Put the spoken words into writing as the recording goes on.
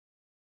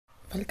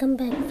Welcome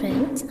back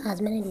friends.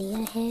 आज मैंने लिया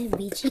है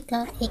बीजी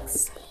का एक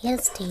हेयर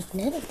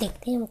स्ट्रेटनर।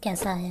 देखते हैं वो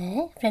कैसा आया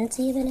है। फ्रेंड्स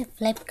ये मैंने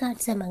फ्लिपकार्ट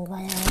से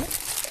मंगवाया है,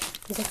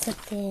 देख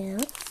सकते हैं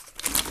आप।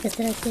 इस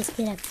तरह की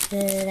इसकी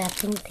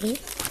रैपिंग थी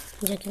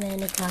जो कि मैंने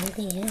निकाल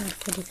दी है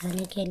आपको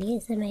दिखाने के लिए।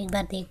 इसे मैं एक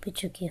बार देख भी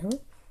चुकी हूँ।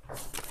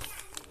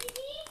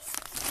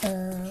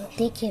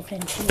 देखिए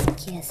फ्रेंड्स ये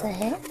कैसा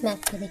है, मैं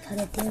आपको दिखा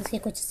देती हूँ। उसके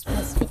कुछ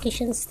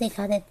स्पेसिफिकेशंस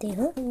दिखा देती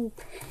हूँ।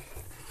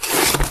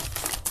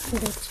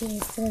 देखिए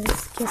इस तरह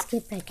की इसकी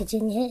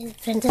पैकेजिंग है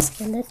फ्रेंड्स।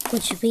 इसके अंदर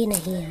कुछ भी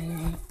नहीं आया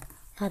है,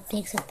 आप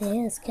देख सकते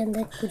हैं। इसके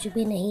अंदर कुछ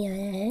भी नहीं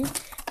आया है,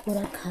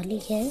 पूरा खाली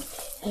है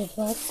ये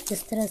बॉक्स।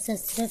 इस तरह से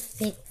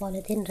सिर्फ एक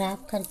पॉलीथीन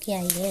रैप करके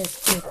आई है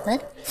इसके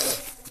ऊपर।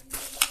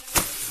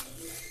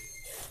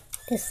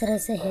 इस तरह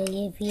से है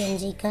ये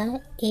VNG का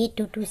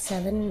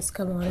 8227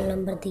 इसका मॉडल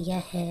नंबर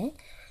दिया है।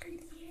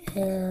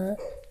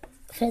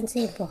 फ्रेंड्स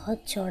ये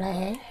बहुत चौड़ा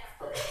है,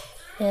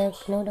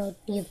 नो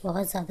डाउट ये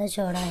बहुत ज़्यादा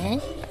चौड़ा है।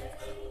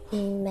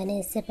 मैंने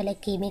इससे पहले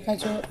कीमी का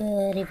जो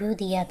रिव्यू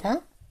दिया था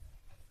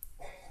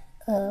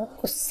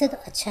उससे तो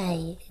अच्छा है,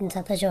 ये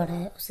ज़्यादा चौड़ा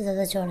है, उससे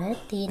ज़्यादा चौड़ा है।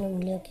 3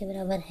 उंगलियों के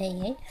बराबर है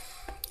ये,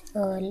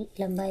 और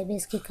लंबाई भी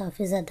इसकी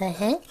काफ़ी ज़्यादा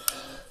है।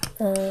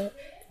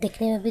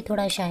 दिखने में भी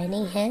थोड़ा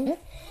शाइनिंग है।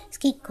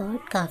 इसकी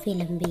कॉर्ड काफ़ी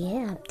लंबी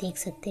है, आप देख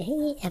सकते हैं।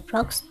 ये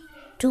अप्रॉक्स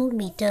 2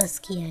 मीटर्स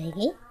की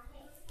आएगी।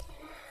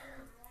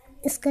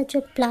 इसका जो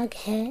प्लग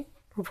है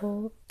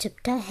वो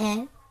चिपटा है,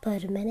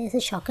 पर मैंने इसे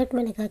सॉकेट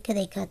में लगा के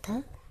देखा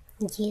था।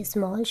 ये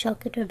स्मॉल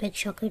सॉकेट और बिग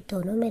सॉकेट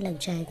दोनों में लग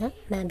जाएगा,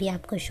 मैं भी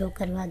आपको शो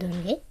करवा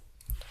दूँगी।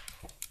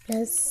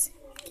 प्लस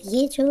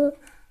ये जो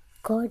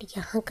कॉर्ड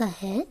यहाँ का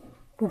है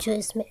जो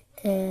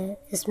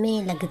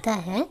इसमें लगता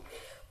है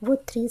वो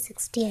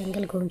 360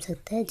 एंगल घूम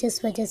सकता है,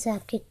 जिस वजह से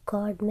आपके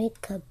कॉर्ड में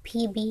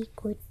कभी भी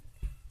कोई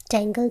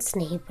टेंगल्स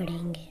नहीं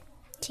पड़ेंगे।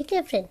 ठीक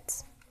है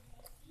फ्रेंड्स।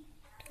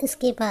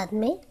 इसके बाद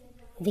में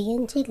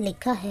VNG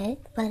लिखा है,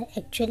 पर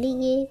एक्चुअली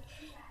ये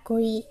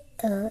कोई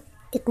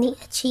इतनी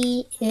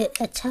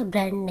अच्छा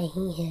ब्रांड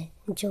नहीं है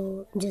जो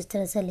जिस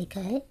तरह से लिखा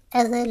है।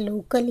 एज ए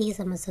लोकल ही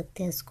समझ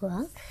सकते हैं इसको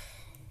आप,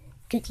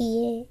 क्योंकि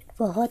ये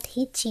बहुत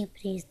ही चीप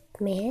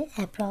रेट में है।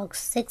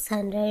 अप्रॉक्स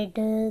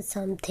 600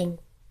 समथिंग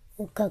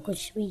का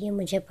कुछ भी ये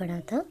मुझे पड़ा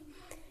था।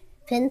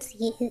 फ्रेंड्स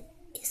ये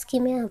इसकी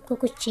मैं आपको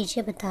कुछ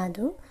चीज़ें बता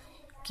दूं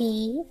कि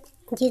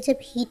ये जब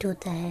हीट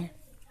होता है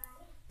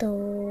तो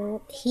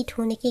हीट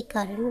होने के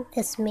कारण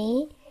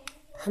इसमें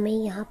हमें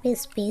यहाँ पे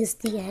स्पेस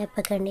दिया है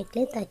पकड़ने के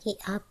लिए, ताकि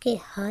आपके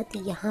हाथ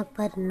यहाँ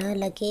पर ना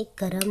लगे,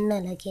 गरम ना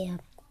लगे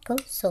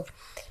आपको।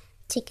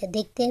 ठीक है,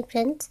 देखते हैं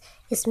फ्रेंड्स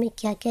इसमें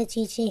क्या क्या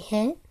चीज़ें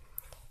हैं।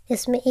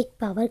 इसमें एक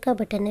पावर का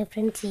बटन है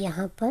फ्रेंड्स,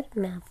 यहाँ पर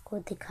मैं आपको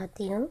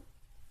दिखाती हूँ।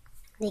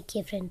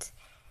 देखिए फ्रेंड्स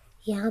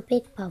यहाँ पे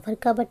एक पावर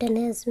का बटन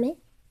है इसमें।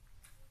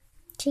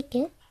 ठीक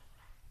है,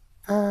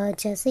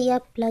 जैसे ही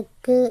आप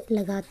प्लग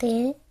लगाते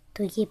हैं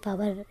तो ये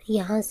पावर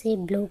यहाँ से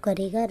ब्लो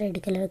करेगा रेड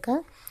कलर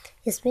का।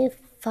 इसमें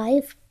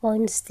 5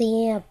 पॉइंट्स दिए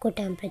हैं आपको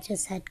टेम्परेचर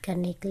सेट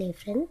करने के लिए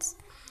फ्रेंड्स,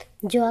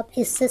 जो आप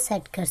इससे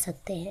सेट कर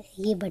सकते हैं।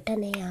 ये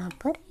बटन है यहाँ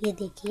पर, ये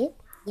देखिए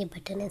ये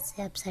बटन है,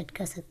 इससे आप सेट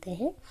कर सकते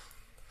हैं।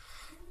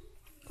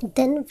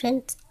 देन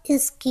फ्रेंड्स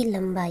इसकी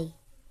लंबाई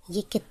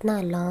ये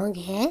कितना लॉन्ग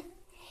है,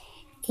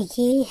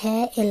 ये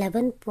है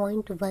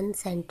 11.1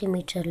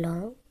 सेंटीमीटर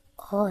लॉन्ग,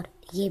 और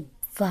ये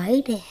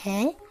वाइड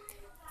है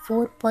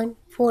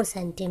 4.4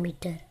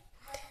 सेंटीमीटर।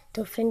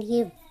 तो फ्रेंड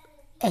ये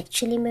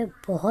एक्चुअली में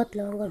बहुत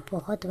लॉन्ग और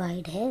बहुत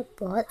वाइड है।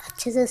 बहुत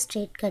अच्छे से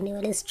स्ट्रेट करने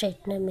वाले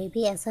स्ट्रेटनर में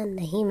भी ऐसा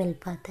नहीं मिल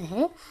पाता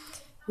है।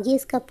 ये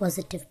इसका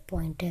पॉजिटिव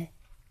पॉइंट है।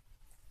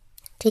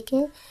 ठीक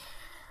है,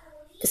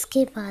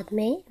 इसके बाद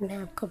में मैं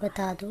आपको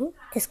बता दूं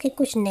इसके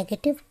कुछ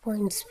नेगेटिव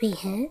पॉइंट्स भी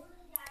हैं,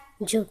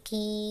 जो कि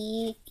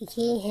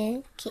ये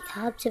हैं कि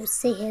आप जब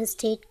इससे हेयर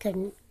स्ट्रेट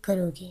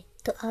करोगे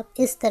तो आप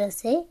इस तरह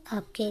से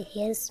आपके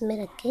हेयर्स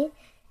में रख के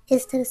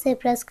इस तरह से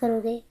प्रेस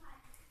करोगे।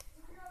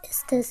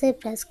 इस तरह से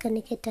प्रेस करने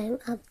के टाइम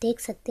आप देख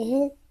सकते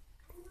हैं,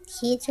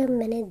 ये जब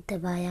मैंने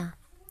दबाया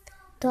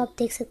तो आप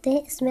देख सकते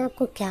हैं इसमें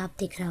आपको गैप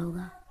दिख रहा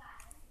होगा।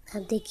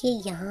 आप देखिए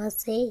यहाँ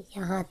से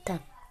यहाँ तक,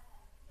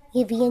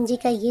 ये VNG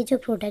का ये जो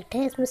प्रोडक्ट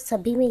है इसमें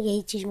सभी में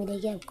यही चीज़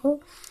मिलेगी आपको।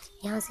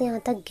 यहाँ से यहाँ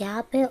तक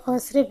गैप है, और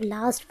सिर्फ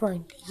लास्ट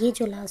पॉइंट, ये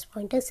जो लास्ट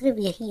पॉइंट है सिर्फ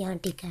यही यहाँ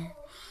टिका है।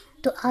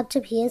 तो आप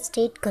जब हेयर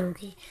स्ट्रेट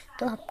करोगे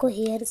तो आपको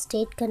हेयर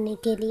स्ट्रेट करने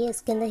के लिए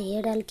इसके अंदर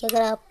हेयर डाल के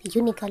अगर आप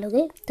यूँ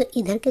निकालोगे तो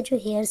इधर के जो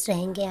हेयर्स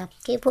रहेंगे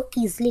आपके वो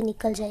ईज़िली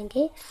निकल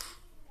जाएंगे,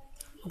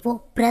 वो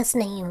प्रेस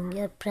नहीं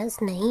होंगे, और प्रेस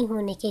नहीं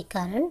होने के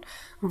कारण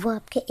वो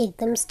आपके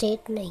एकदम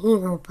स्ट्रेट नहीं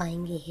हो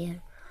पाएंगे हेयर।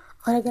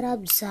 और अगर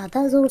आप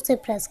ज़्यादा ज़ोर से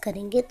प्रेस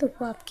करेंगे तो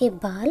वो आपके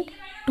बाल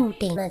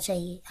टूटना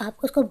चाहिए।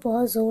 आपको उसको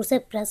बहुत ज़ोर से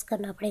प्रेस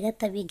करना पड़ेगा,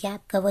 तभी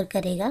गैप कवर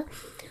करेगा।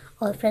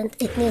 और फ्रेंड्स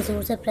इतने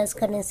ज़ोर से प्रेस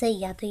करने से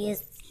या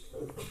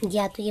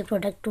तो ये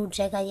प्रोडक्ट टूट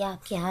जाएगा या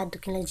आपके हाथ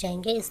दुखने लग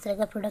जाएंगे। इस तरह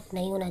का प्रोडक्ट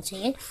नहीं होना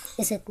चाहिए।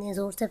 इसे इतने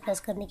ज़ोर से प्रेस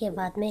करने के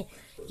बाद में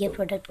ये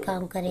प्रोडक्ट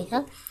काम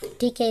करेगा।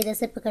 ठीक है, इधर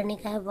से पकड़ने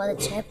का है, बहुत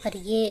अच्छा है, पर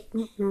ये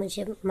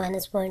मुझे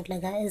माइनस पॉइंट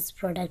लगा है इस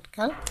प्रोडक्ट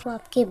का। तो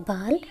आपके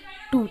बाल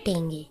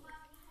टूटेंगे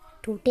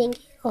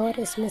और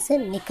इसमें से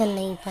निकल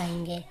नहीं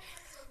पाएंगे।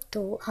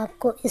 तो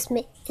आपको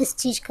इसमें इस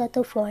चीज़ का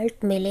तो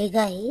फॉल्ट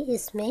मिलेगा ही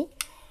इसमें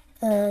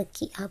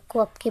कि आपको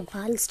आपके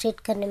बाल स्ट्रेट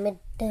करने में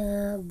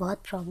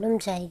बहुत प्रॉब्लम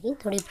जाएगी,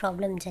 थोड़ी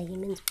प्रॉब्लम जाएगी,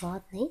 मीन्स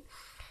बहुत नहीं।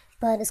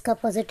 पर इसका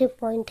पॉजिटिव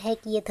पॉइंट है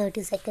कि ये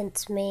 30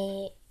 सेकंड्स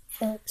में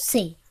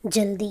से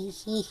जल्दी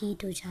ही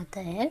हीट हो जाता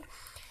है,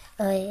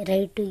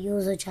 रेडी टू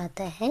यूज़ हो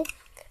जाता है।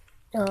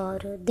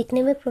 और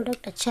दिखने में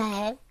प्रोडक्ट अच्छा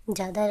है,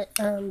 ज़्यादा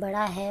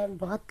बड़ा है,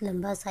 बहुत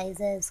लंबा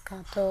साइज़ है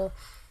इसका, तो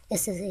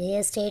इससे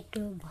हेयर स्ट्रेट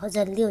बहुत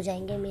जल्दी हो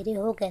जाएंगे। मेरे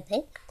हो गए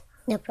थे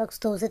अप्रॉक्स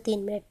 2 से 3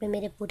 मिनट में,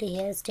 मेरे पूरे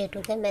हेयर स्ट्रेट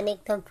हो गए। मैं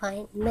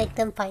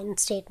एकदम फाइन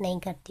स्ट्रेट नहीं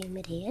करती हूँ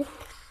मेरे हेयर,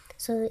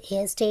 सो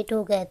हेयर स्ट्रेट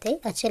हो गए थे,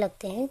 अच्छे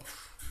लगते हैं।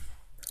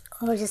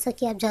 और जैसा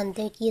कि आप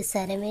जानते हैं कि ये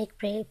सेरेमिक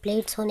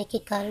प्लेट्स होने के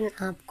कारण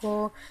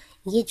आपको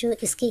ये जो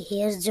इसके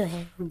हेयर्स जो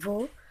हैं वो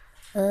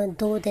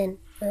 2 दिन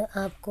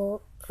आपको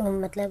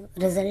मतलब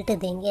रिज़ल्ट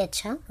देंगे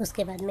अच्छा।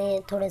 उसके बाद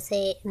में थोड़े से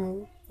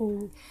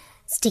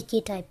स्टिकी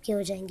टाइप के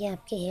हो जाएंगे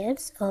आपके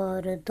हेयर्स,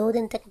 और 2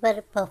 दिन तक पर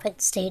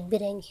परफेक्ट स्ट्रेट भी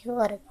रहेंगे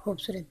और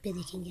खूबसूरत भी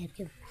दिखेंगे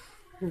आपके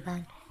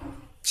बाल।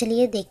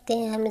 चलिए देखते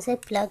हैं, हम इसे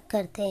प्लग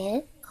करते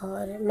हैं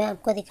और मैं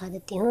आपको दिखा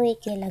देती हूँ।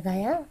 एक ये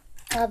लगाया,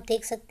 आप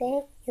देख सकते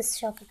हैं इस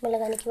सॉकेट में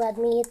लगाने के बाद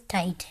में ये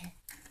टाइट है,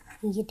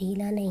 ये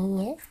ढीला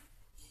नहीं है,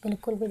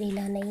 बिल्कुल भी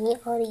ढीला नहीं है।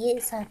 और ये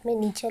साथ में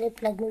नीचे वाले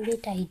प्लग में भी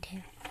टाइट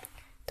है,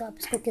 तो आप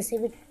इसको किसी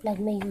भी प्लग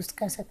में यूज़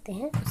कर सकते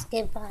हैं।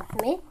 उसके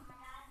बाद में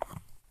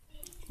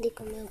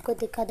देखो, मैं आपको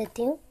दिखा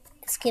देती हूँ।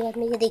 इसके बाद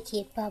में ये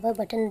देखिए, पावर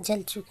बटन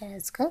जल चुका है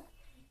इसका,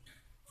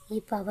 ये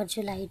पावर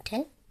जो लाइट है,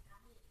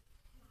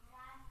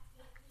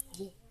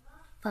 ये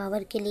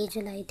पावर के लिए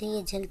जो लाइट है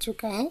ये जल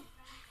चुका है।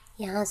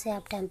 यहाँ से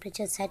आप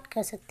टेम्परेचर सेट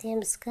कर सकते हैं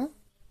इसका।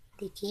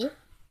 देखिए,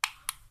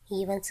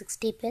 ये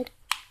 160 पर,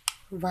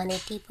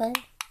 180 पर,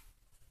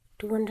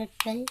 200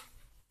 पर,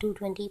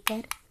 220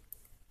 पर,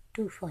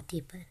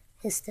 240 पर,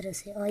 इस तरह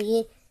से। और ये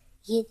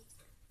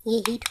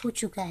हीट हो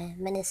चुका है,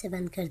 मैंने इसे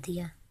बंद कर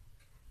दिया।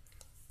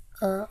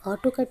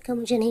 ऑटो कट का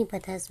मुझे नहीं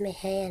पता इसमें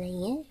है या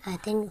नहीं है, आई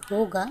थिंक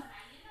होगा,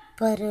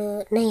 पर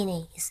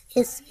नहीं,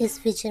 इस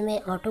फीचर में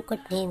ऑटो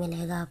कट नहीं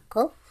मिलेगा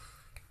आपको।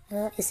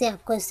 इसे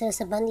आपको इस तरह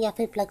से बंद या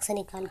फिर प्लग से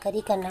निकाल कर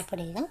ही करना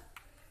पड़ेगा।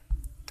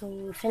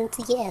 तो फ्रेंड्स,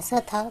 ये ऐसा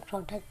था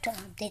प्रोडक्ट,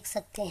 आप देख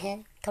सकते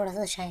हैं, थोड़ा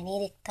सा शाइनी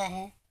दिखता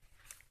है।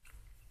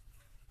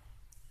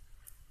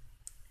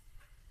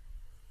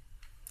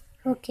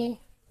 ओके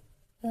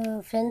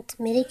फ्रेंड्स,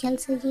 मेरे ख्याल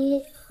से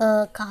ये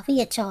काफ़ी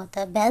अच्छा होता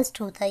है,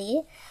 बेस्ट होता है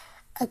ये,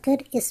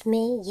 अगर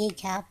इसमें ये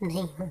गैप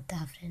नहीं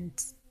होता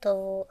फ्रेंड्स।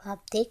 तो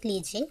आप देख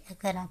लीजिए,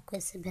 अगर आपको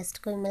इससे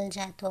बेस्ट कोई मिल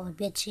जाए तो और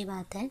भी अच्छी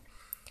बात है,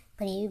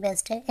 पर ये भी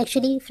बेस्ट है।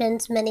 एक्चुअली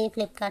फ्रेंड्स, मैंने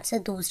फ़्लिपकार्ट से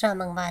दूसरा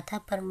मंगवाया था,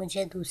 पर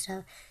मुझे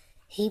दूसरा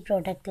ही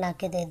प्रोडक्ट ला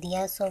के दे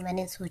दिया, सो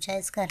मैंने सोचा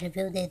इसका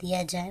रिव्यू दे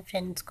दिया जाए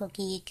फ्रेंड्स को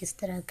कि ये किस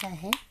तरह का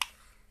है।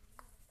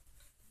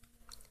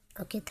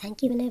 Okay,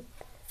 thank you.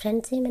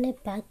 मैंने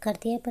पैक कर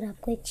दिया, पर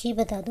आपको एक चीज़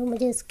बता दूं,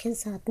 मुझे इसके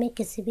साथ में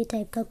किसी भी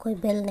टाइप का कोई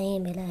बिल नहीं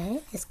मिला है।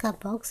 इसका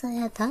बॉक्स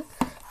आया था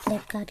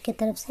फ्लिपकार्ट की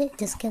तरफ से,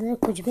 जिसके अंदर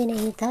कुछ भी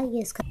नहीं था।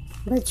 ये इसका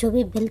बस जो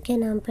भी बिल के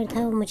नाम पर था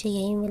वो मुझे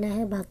यही मिला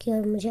है, बाकी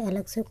और मुझे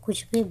अलग से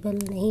कुछ भी बिल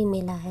नहीं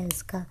मिला है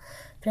इसका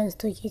फ्रेंड्स।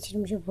 तो ये चीज़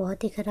मुझे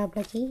बहुत ही ख़राब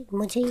लगी,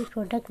 मुझे ये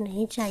प्रोडक्ट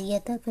नहीं चाहिए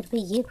था, फिर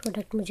भी ये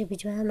प्रोडक्ट मुझे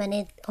भिजवाया।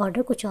 मैंने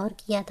ऑर्डर कुछ और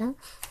किया था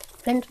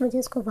फ्रेंड्स, मुझे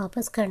इसको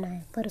वापस करना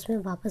है, पर उसमें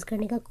वापस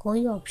करने का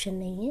कोई ऑप्शन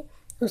नहीं है।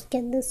 उसके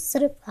अंदर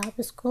सिर्फ आप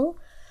इसको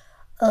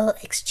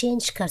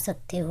एक्सचेंज कर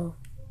सकते हो,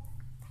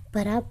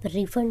 पर आप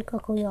रिफ़ंड का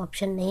कोई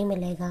ऑप्शन नहीं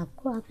मिलेगा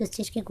आपको। आप इस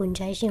चीज़ की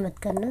गुंजाइश ही मत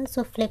करना।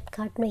 सो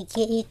फ्लिपकार्ट में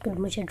ये एक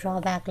मुझे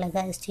ड्रॉबैक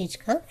लगा इस चीज़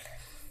का।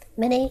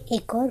 मैंने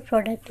एक और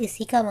प्रोडक्ट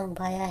इसी का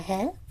मंगवाया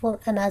है, वो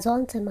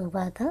अमेज़ॉन से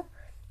मंगवाया था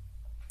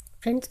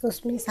फ्रेंड्स।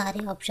 उसमें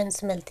सारे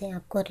ऑप्शंस मिलते हैं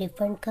आपको,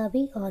 रिफ़ंड का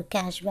भी और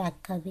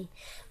कैशबैक का भी,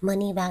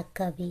 मनी बैक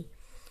का भी,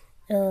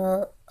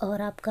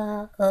 और आपका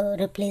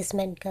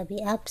रिप्लेसमेंट का भी।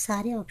 आप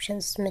सारे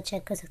ऑप्शंस में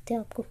चेक कर सकते हो,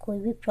 आपको कोई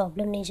भी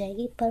प्रॉब्लम नहीं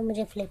जाएगी। पर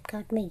मुझे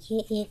फ़्लिपकार्ट में ये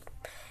एक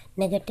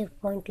नेगेटिव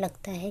पॉइंट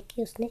लगता है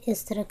कि उसने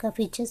इस तरह का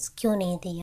फ़ीचर्स क्यों नहीं दिया।